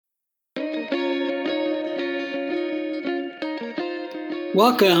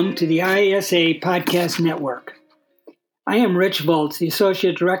Welcome to the ISA Podcast Network. I am Rich Volz, the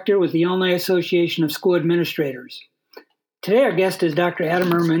Associate Director with the Illinois Association of School Administrators. Today our guest is Dr.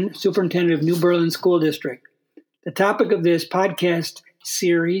 Adam Ehrman, Superintendent of New Berlin School District. The topic of this podcast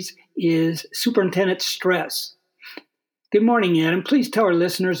series is superintendent stress. Good morning, Adam. Please tell our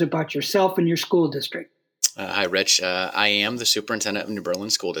listeners about yourself and your school district. Hi, Rich. I am the superintendent of New Berlin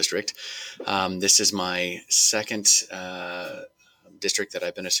School District. This is my second district that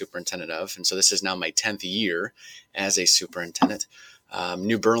I've been a superintendent of, and so this is now my 10th year as a superintendent.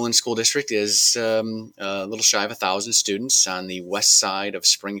 New Berlin School District is a little shy of 1,000 students on the west side of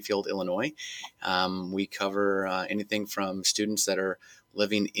Springfield, Illinois. We cover anything from students that are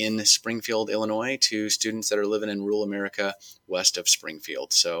living in Springfield, Illinois, to students that are living in rural America west of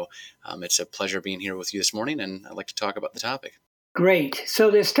Springfield. So it's a pleasure being here with you this morning, and I'd like to talk about the topic. Great.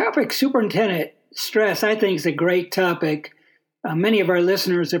 So this topic, superintendent stress, I think is a great topic. Many of our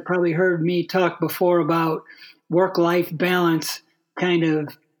listeners have probably heard me talk before about work-life balance kind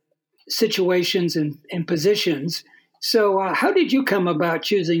of situations and positions. So how did you come about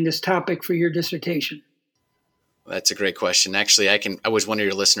choosing this topic for your dissertation? That's a great question. Actually, I was one of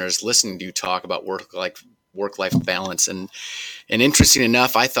your listeners listening to you talk about work-life balance. And interesting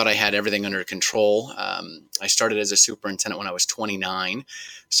enough, I thought I had everything under control. I started as a superintendent when I was 29.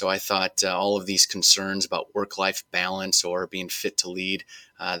 So I thought all of these concerns about work-life balance or being fit to lead,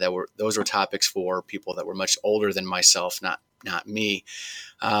 those were topics for people that were much older than myself, not me.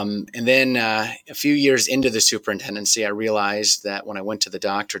 And then a few years into the superintendency, I realized that when I went to the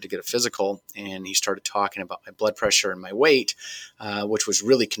doctor to get a physical and he started talking about my blood pressure and my weight, which was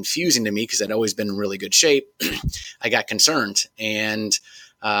really confusing to me because I'd always been in really good shape, I got concerned. And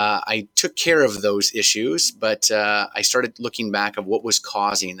I took care of those issues, but I started looking back of what was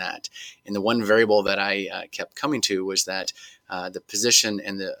causing that. And the one variable that I kept coming to was that the position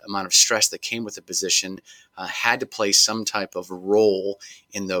and the amount of stress that came with the position had to play some type of role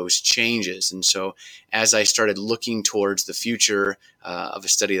in those changes. And so as I started looking towards the future of a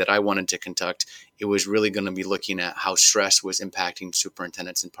study that I wanted to conduct, it was really going to be looking at how stress was impacting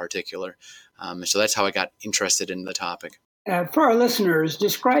superintendents in particular. So that's how I got interested in the topic. For our listeners,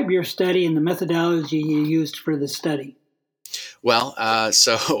 describe your study and the methodology you used for the study. Well,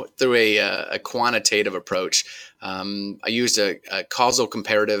 so through a quantitative approach, I used a causal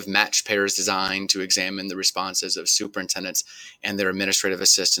comparative matched pairs design to examine the responses of superintendents and their administrative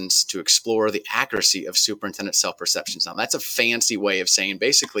assistants to explore the accuracy of superintendent self-perceptions. Now, that's a fancy way of saying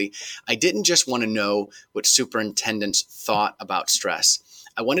basically, I didn't just want to know what superintendents thought about stress.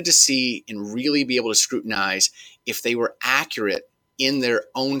 I wanted to see and really be able to scrutinize if they were accurate in their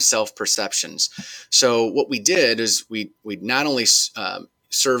own self-perceptions. So what we did is we not only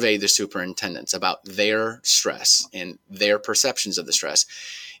survey the superintendents about their stress and their perceptions of the stress,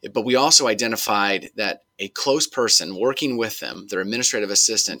 but we also identified that a close person working with them, their administrative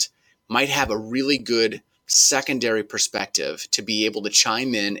assistant, might have a really good secondary perspective to be able to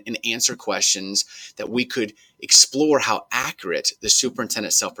chime in and answer questions that we could explore how accurate the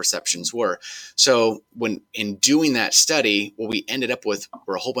superintendent's self-perceptions were. So when in doing that study, what we ended up with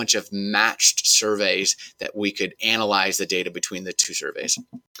were a whole bunch of matched surveys that we could analyze the data between the two surveys.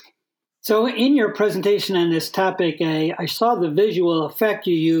 So in your presentation on this topic, I saw the visual effect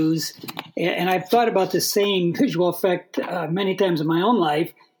you use, and I've thought about the same visual effect many times in my own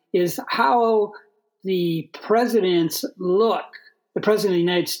life, is how the president's look, the president of the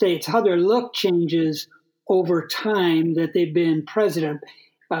United States, how their look changes over time that they've been president,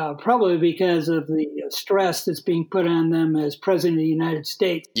 probably because of the stress that's being put on them as president of the United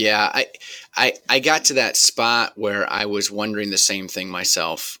States. Yeah, I got to that spot where I was wondering the same thing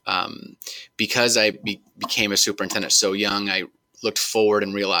myself. Because I became a superintendent so young, I looked forward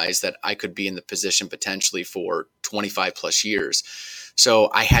and realized that I could be in the position potentially for 25 plus years.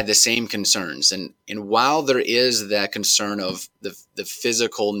 So I had the same concerns. And while there is that concern of the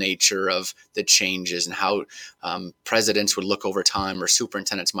physical nature of the changes and how presidents would look over time or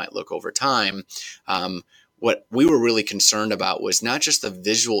superintendents might look over time, what we were really concerned about was not just the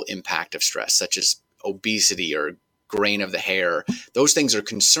visual impact of stress, such as obesity or grain of the hair. Those things are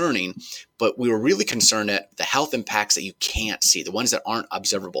concerning, but we were really concerned at the health impacts that you can't see, the ones that aren't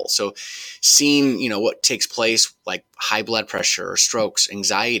observable. So seeing, what takes place like high blood pressure or strokes,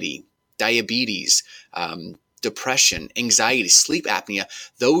 anxiety, diabetes, depression, anxiety, sleep apnea,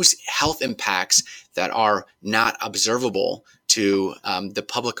 those health impacts that are not observable to the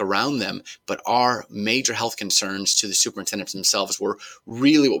public around them, but are major health concerns to the superintendents themselves were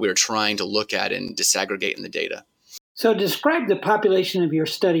really what we were trying to look at and disaggregate in the data. So describe the population of your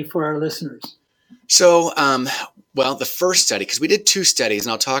study for our listeners. So Well, the first study, because we did two studies,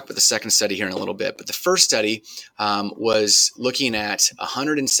 and I'll talk about the second study here in a little bit, but the first study was looking at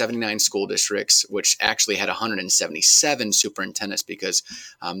 179 school districts, which actually had 177 superintendents because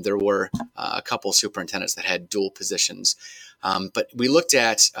there were a couple superintendents that had dual positions. But we looked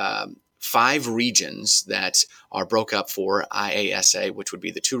at 5 regions that are broke up for IASA, which would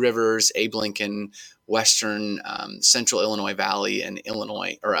be the Two Rivers, Abe Lincoln, Western, Central Illinois Valley, and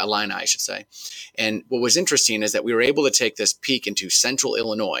Illinois, or Illini, I should say. And what was interesting is that we were able to take this peek into Central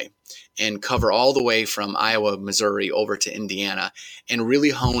Illinois and cover all the way from Iowa, Missouri over to Indiana and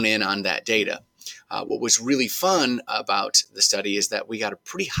really hone in on that data. What was really fun about the study is that we got a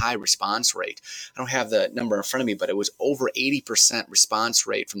pretty high response rate. I don't have the number in front of me, but it was over 80% response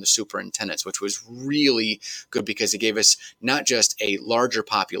rate from the superintendents, which was really good because it gave us not just a larger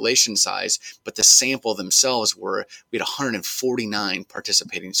population size, but the sample themselves we had 149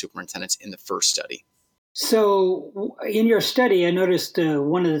 participating superintendents in the first study. So in your study, I noticed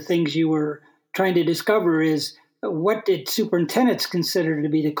one of the things you were trying to discover is what did superintendents consider to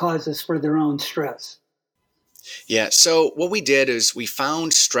be the causes for their own stress? Yeah, so what we did is we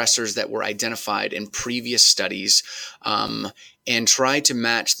found stressors that were identified in previous studies and tried to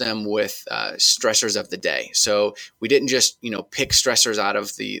match them with stressors of the day. So we didn't just, pick stressors out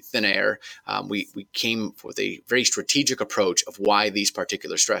of the thin air. We came with a very strategic approach of why these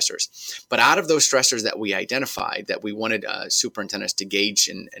particular stressors. But out of those stressors that we identified, that we wanted superintendents to gauge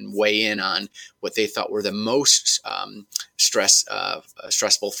and weigh in on what they thought were the most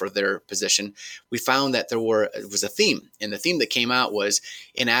stressful for their position, we found that it was a theme. And the theme that came out was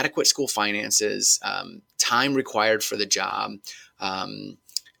inadequate school finances, time required for the job,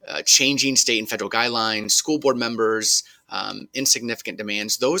 changing state and federal guidelines, school board members, insignificant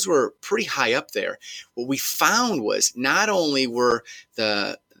demands. Those were pretty high up there. What we found was not only were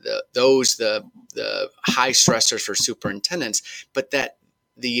the high stressors for superintendents, but that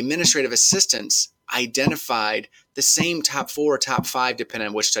the administrative assistants identified the same top 4 or top 5, depending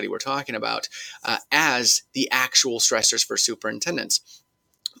on which study we're talking about, as the actual stressors for superintendents.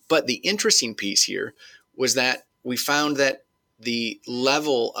 But the interesting piece here was that we found that the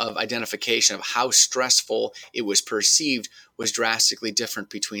level of identification of how stressful it was perceived was drastically different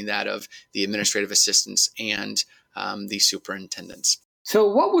between that of the administrative assistants and the superintendents. So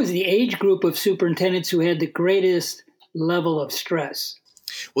what was the age group of superintendents who had the greatest level of stress?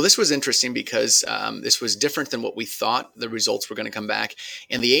 Well, this was interesting because this was different than what we thought the results were going to come back.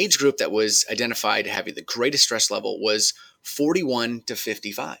 And the age group that was identified having the greatest stress level was 41 to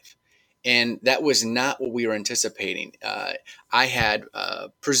 55. And that was not what we were anticipating. I had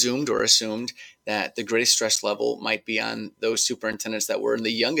presumed or assumed that the greatest stress level might be on those superintendents that were in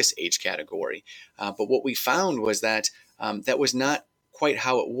the youngest age category. But what we found was that that was not quite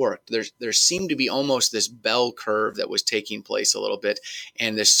how it worked. There seemed to be almost this bell curve that was taking place a little bit,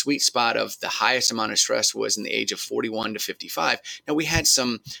 and the sweet spot of the highest amount of stress was in the age of 41 to 55. Now, we had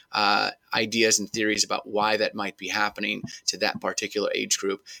some ideas and theories about why that might be happening to that particular age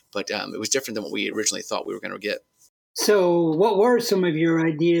group, but it was different than what we originally thought we were going to get. So what were some of your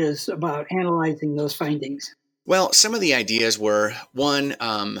ideas about analyzing those findings? Well, some of the ideas were, one,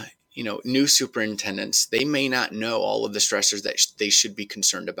 new superintendents, they may not know all of the stressors that they should be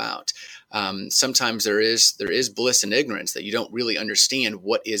concerned about. Sometimes there is bliss in ignorance, that you don't really understand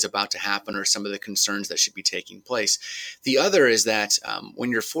what is about to happen or some of the concerns that should be taking place. The other is that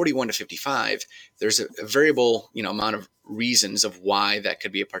when you're 41 to 55, there's a variable amount of reasons of why that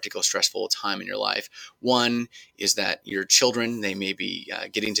could be a particularly stressful time in your life. One is that your children, they may be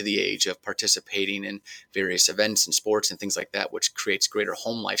getting to the age of participating in various events and sports and things like that, which creates greater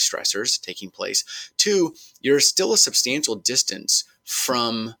home life stressors taking place. 2, you're still a substantial distance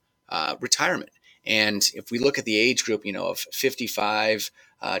from retirement. And if we look at the age group, of 55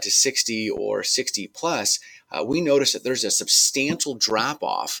 to 60 or 60 plus, we notice that there's a substantial drop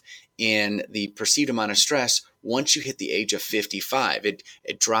off in the perceived amount of stress once you hit the age of 55.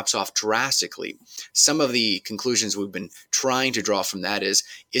 It drops off drastically. Some of the conclusions we've been trying to draw from that is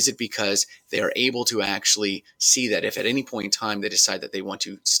it because they are able to actually see that if at any point in time they decide that they want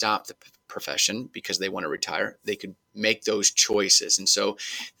to stop the profession because they want to retire, they could make those choices. And so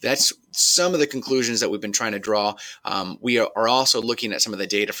that's some of the conclusions that we've been trying to draw. We are also looking at some of the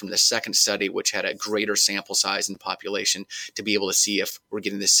data from the second study, which had a greater sample size in the population, to be able to see if we're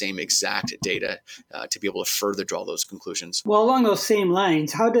getting the same exact data to be able to further draw those conclusions. Well, along those same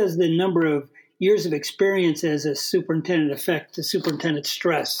lines, how does the number of years of experience as a superintendent affect the superintendent's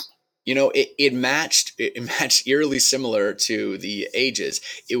stress? It matched eerily similar to the ages.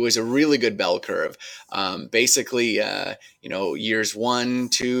 It was a really good bell curve. Basically, years 1,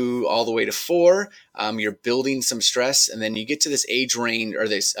 2, all the way to 4 you're building some stress, and then you get to this age range or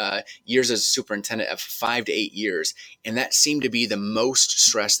this years as a superintendent of 5 to 8 years, and that seemed to be the most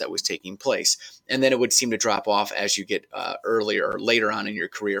stress that was taking place. And then it would seem to drop off as you get earlier or later on in your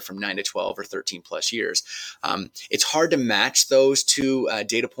career from 9 to 12 or 13 plus years. It's hard to match those two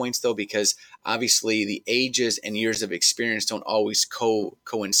data points, though, because obviously the ages and years of experience don't always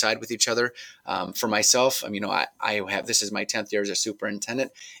coincide with each other. For myself, I have, this is my 10th year as a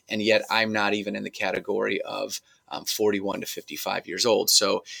superintendent, and yet I'm not even in the category of 41 to 55 years old.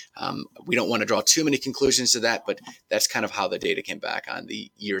 So we don't want to draw too many conclusions to that, but that's kind of how the data came back on the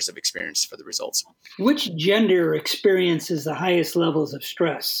years of experience for the results. Which gender experiences the highest levels of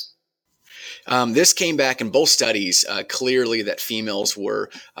stress? This came back in both studies clearly that females were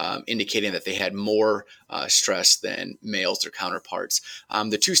indicating that they had more stress than males, their counterparts.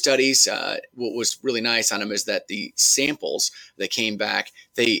 The two studies, what was really nice on them is that the samples that came back,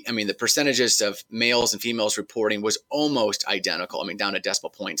 the percentages of males and females reporting was almost identical, down to decimal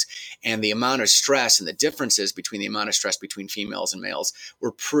points. And the amount of stress and the differences between the amount of stress between females and males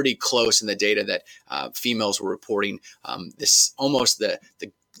were pretty close in the data that females were reporting this almost the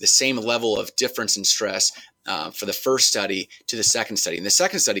same level of difference in stress for the first study to the second study. And the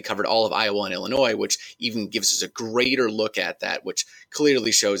second study covered all of Iowa and Illinois, which even gives us a greater look at that, which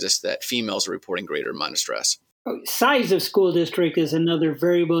clearly shows us that females are reporting greater amount of stress. Size of school district is another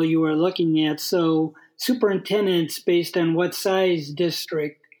variable you are looking at. So superintendents, based on what size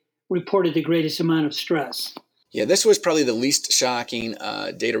district, reported the greatest amount of stress? Yeah, this was probably the least shocking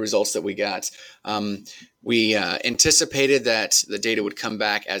data results that we got. We anticipated that the data would come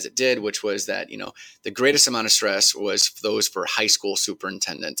back as it did, which was that, the greatest amount of stress was those for high school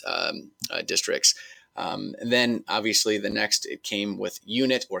superintendent districts. And then obviously the next, it came with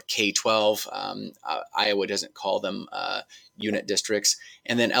unit or K-12. Iowa doesn't call them unit districts.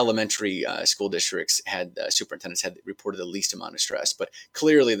 And then elementary school districts superintendents had reported the least amount of stress. But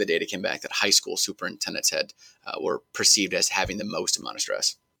clearly the data came back that high school superintendents were perceived as having the most amount of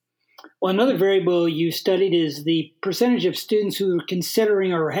stress. Well, another variable you studied is the percentage of students who are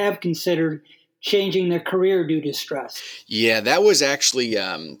considering or have considered changing their career due to stress. Yeah, that was actually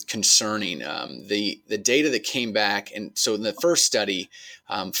concerning. The data that came back, and so in the first study,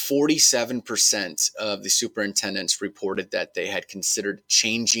 47% of the superintendents reported that they had considered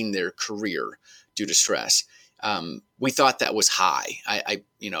changing their career due to stress. We thought that was high.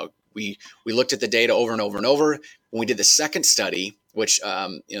 We looked at the data over and over and over. When we did the second study, which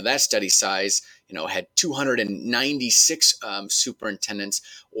that study size had 296 superintendents,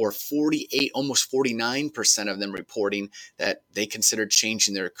 or 48, almost 49% of them reporting that they considered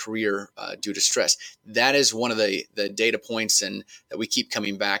changing their career due to stress. That is one of the data points and that we keep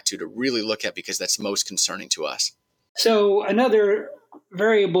coming back to really look at, because that's most concerning to us. So another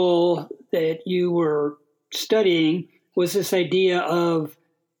variable that you were studying was this idea of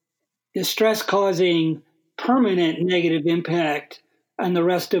the stress causing permanent negative impact on the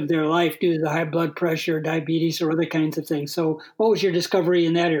rest of their life due to the high blood pressure, diabetes, or other kinds of things. So what was your discovery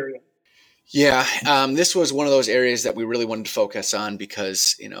in that area? Yeah, this was one of those areas that we really wanted to focus on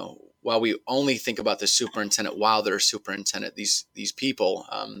because, while we only think about the superintendent while they're superintendent, these people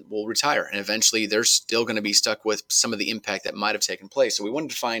will retire, and eventually they're still going to be stuck with some of the impact that might have taken place. So we wanted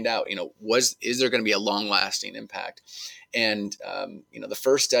to find out, is there going to be a long-lasting impact? And, the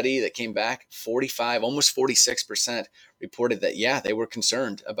first study that came back, 45, almost 46% reported that, they were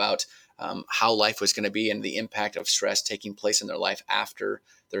concerned about how life was going to be and the impact of stress taking place in their life after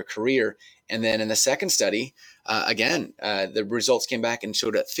their career. And then in the second study, the results came back and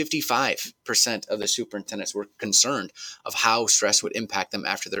showed that 55% of the superintendents were concerned of how stress would impact them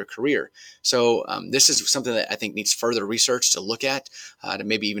after their career. So this is something that I think needs further research to look at, to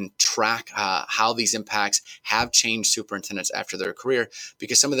maybe even track how these impacts have changed superintendents after their career,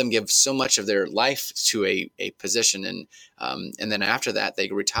 because some of them give so much of their life to a position, and then after that they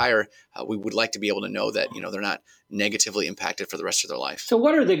retire. We would like to be able to know that they're not negatively impacted for the rest of their life. So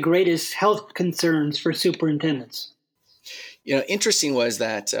what are the greatest health concerns for superintendents? Interesting was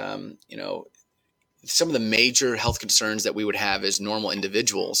that, some of the major health concerns that we would have as normal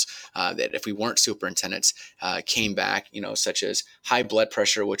individuals, that if we weren't superintendents, came back, such as high blood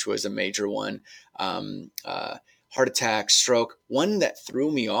pressure, which was a major one, heart attack, stroke. One that threw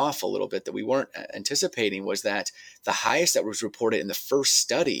me off a little bit that we weren't anticipating was that the highest that was reported in the first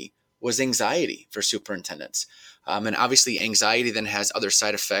study was anxiety for superintendents. And obviously anxiety then has other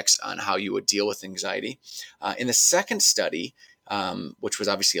side effects on how you would deal with anxiety. In the second study, which was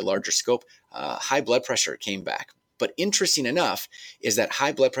obviously a larger scope, high blood pressure came back. But interesting enough is that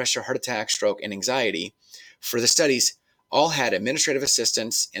high blood pressure, heart attack, stroke, and anxiety for the studies all had administrative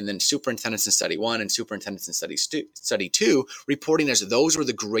assistants and then superintendents in study 1 and superintendents in study 2 reporting as those were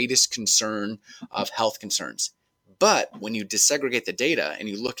the greatest concern of health concerns. But when you disaggregate the data and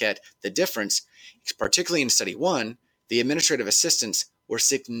you look at the difference, particularly in study 1, the administrative assistants were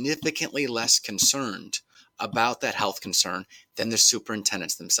significantly less concerned about that health concern than the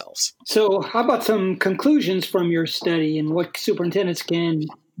superintendents themselves. So how about some conclusions from your study and what superintendents can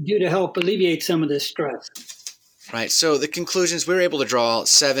do to help alleviate some of this stress? Right. So the conclusions, we were able to draw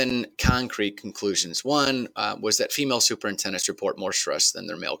 7 concrete conclusions. One was that female superintendents report more stress than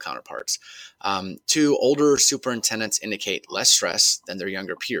their male counterparts. 2, older superintendents indicate less stress than their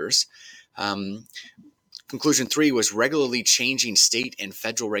younger peers. Conclusion 3 was regularly changing state and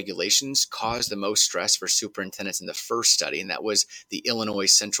federal regulations caused the most stress for superintendents in the first study, and that was the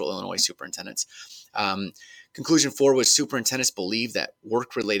Central Illinois superintendents. Conclusion 4 was superintendents believed that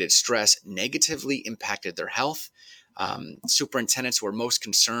work-related stress negatively impacted their health. Superintendents were most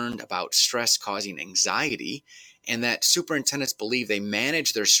concerned about stress causing anxiety, and that superintendents believe they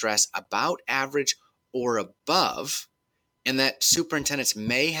manage their stress about average or above, and that superintendents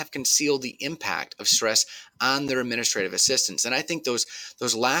may have concealed the impact of stress on their administrative assistants. And I think those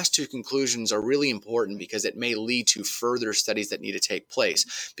last 2 conclusions are really important because it may lead to further studies that need to take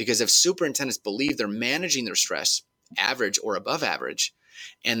place. Because if superintendents believe they're managing their stress average or above average,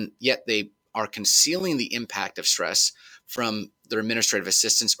 and yet they are concealing the impact of stress from their administrative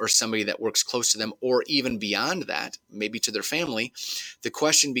assistants or somebody that works close to them, or even beyond that, maybe to their family, the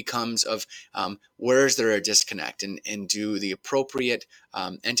question becomes of where is there a disconnect, and do the appropriate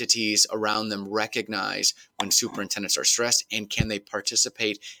entities around them recognize when superintendents are stressed, and can they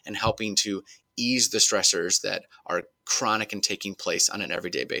participate in helping to ease the stressors that are chronic and taking place on an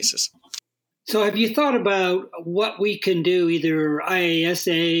everyday basis? So have you thought about what we can do, either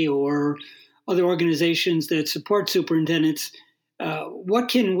IASA or other organizations that support superintendents? What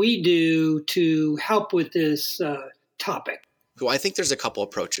can we do to help with this topic? Well, I think there's a couple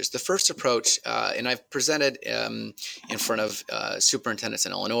approaches. The first approach, and I've presented in front of superintendents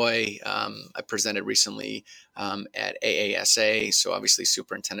in Illinois. I presented recently at AASA, so obviously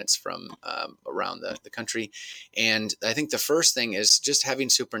superintendents from around the country. And I think the first thing is just having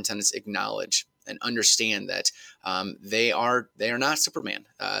superintendents acknowledge and understand that they are not Superman.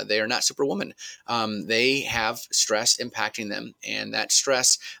 They are not Superwoman. They have stress impacting them, and that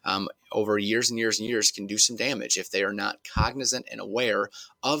stress over years and years and years can do some damage if they are not cognizant and aware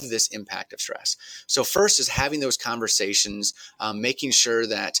of this impact of stress. So first is having those conversations, making sure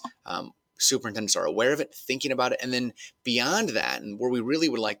that superintendents are aware of it, thinking about it. And then beyond that, and where we really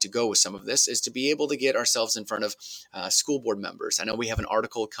would like to go with some of this, is to be able to get ourselves in front of school board members. I know we have an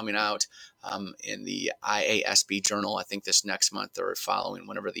article coming out in the IASB journal, I think this next month or following,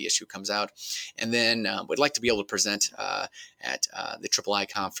 whenever the issue comes out. And then we'd like to be able to present at the III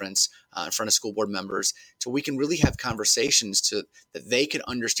conference in front of school board members, so we can really have conversations that they can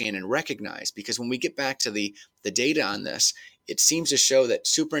understand and recognize. Because when we get back to the data on this, it seems to show that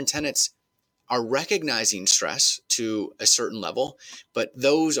superintendents are recognizing stress to a certain level, but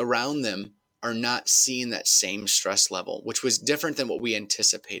those around them are not seeing that same stress level, which was different than what we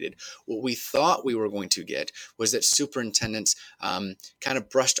anticipated. What we thought we were going to get was that superintendents kind of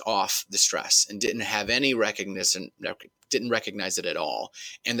brushed off the stress and didn't have any recognition, didn't recognize it at all,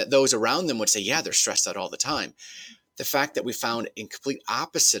 and that those around them would say, yeah, they're stressed out all the time. The fact that we found a complete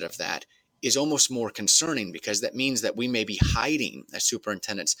opposite of that is almost more concerning, because that means that we may be hiding as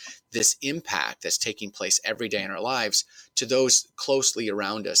superintendents this impact that's taking place every day in our lives to those closely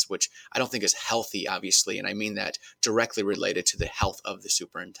around us, which I don't think is healthy, obviously. And I mean that directly related to the health of the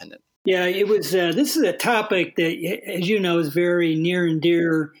superintendent. Yeah, it was. This is a topic that, as you know, is very near and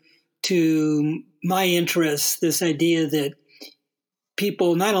dear to my interests. This idea that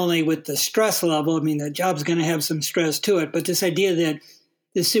people, not only with the stress level, I mean, the job's going to have some stress to it, but this idea that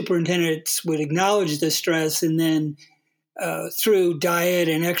the superintendents would acknowledge the stress, and then through diet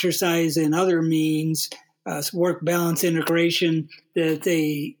and exercise and other means, work balance integration, that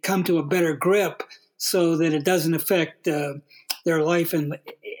they come to a better grip so that it doesn't affect their life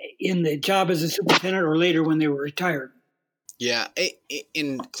in the job as a superintendent or later when they were retired. Yeah.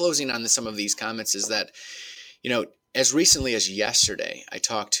 In closing on some of these comments is that, as recently as yesterday, I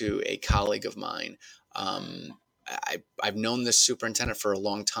talked to a colleague of mine. I've known this superintendent for a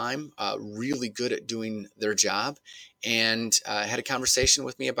long time, really good at doing their job, and had a conversation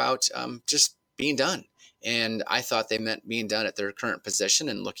with me about just being done. And I thought they meant being done at their current position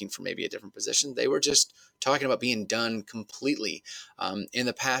and looking for maybe a different position. They were just talking about being done completely. In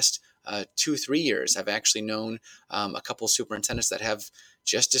the past 2-3 years, I've actually known a couple of superintendents that have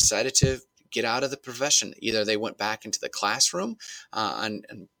just decided to get out of the profession. Either they went back into the classroom on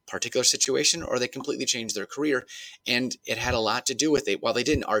particular situation, or they completely changed their career. And it had a lot to do with it. While they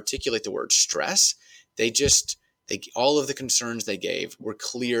didn't articulate the word stress, all of the concerns they gave were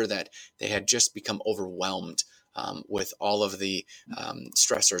clear that they had just become overwhelmed with all of the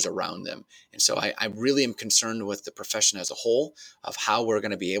stressors around them. And so I really am concerned with the profession as a whole, of how we're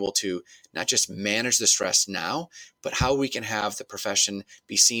going to be able to not just manage the stress now, but how we can have the profession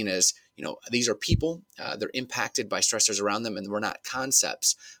be seen as, these are people, they're impacted by stressors around them, and we're not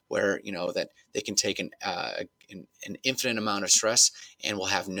concepts where, that they can take an infinite amount of stress and will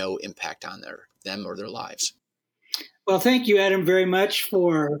have no impact on them or their lives. Well, thank you, Adam, very much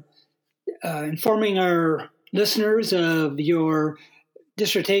for informing our listeners of your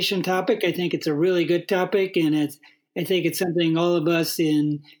dissertation topic. I think it's a really good topic, and I think it's something all of us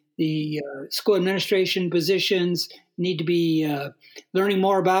in the school administration positions need to be learning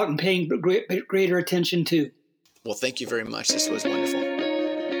more about and paying greater attention to. Well, thank you very much. This was wonderful.